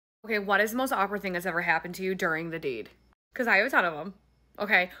Okay, what is the most awkward thing that's ever happened to you during the deed? Because I have a ton of them.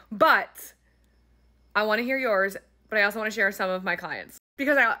 Okay, but I want to hear yours, but I also want to share some of my clients.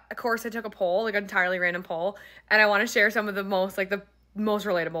 Because of course I took a poll, like an entirely random poll, and I want to share some of the most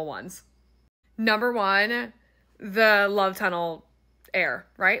relatable ones. Number one, the love tunnel air,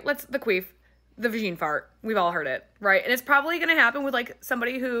 right? The queef, the vagine fart. We've all heard it, right? And it's probably going to happen with like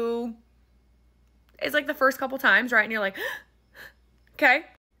somebody who is like the first couple times, right? And you're like, okay.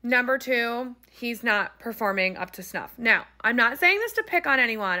 Number two, he's not performing up to snuff. Now, I'm not saying this to pick on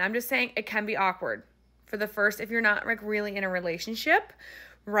anyone. I'm just saying it can be awkward for the first, if you're not like really in a relationship,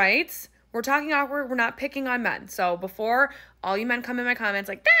 right? We're talking awkward. We're not picking on men. So before all you men come in my comments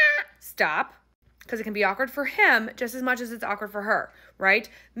like, stop. Because it can be awkward for him just as much as it's awkward for her, right?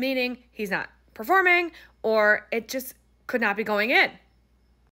 Meaning he's not performing or it just could not be going in.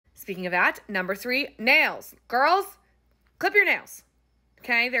 Speaking of that, number three, nails. Girls, clip your nails.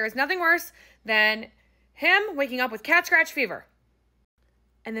 Okay, there is nothing worse than him waking up with cat scratch fever.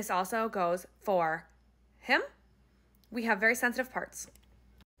 And this also goes for him. We have very sensitive parts.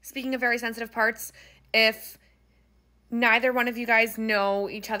 Speaking of very sensitive parts, if neither one of you guys know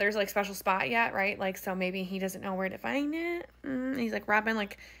each other's like special spot yet, right? Like, so maybe he doesn't know where to find it. He's like rubbing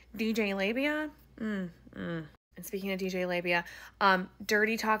like DJ labia. And speaking of DJ labia,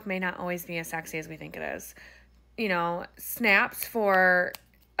 dirty talk may not always be as sexy as we think it is. You know, snaps for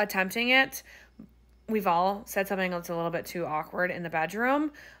attempting it. We've all said something that's a little bit too awkward in the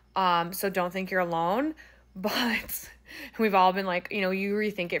bedroom. So don't think you're alone. But we've all been like, you know, you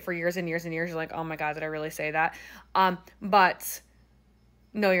rethink it for years and years and years. You're like, oh my God, did I really say that? But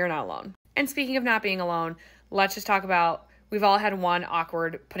no, you're not alone. And speaking of not being alone, let's just talk about, we've all had one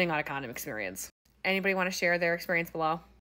awkward putting on a condom experience. Anybody want to share their experience below?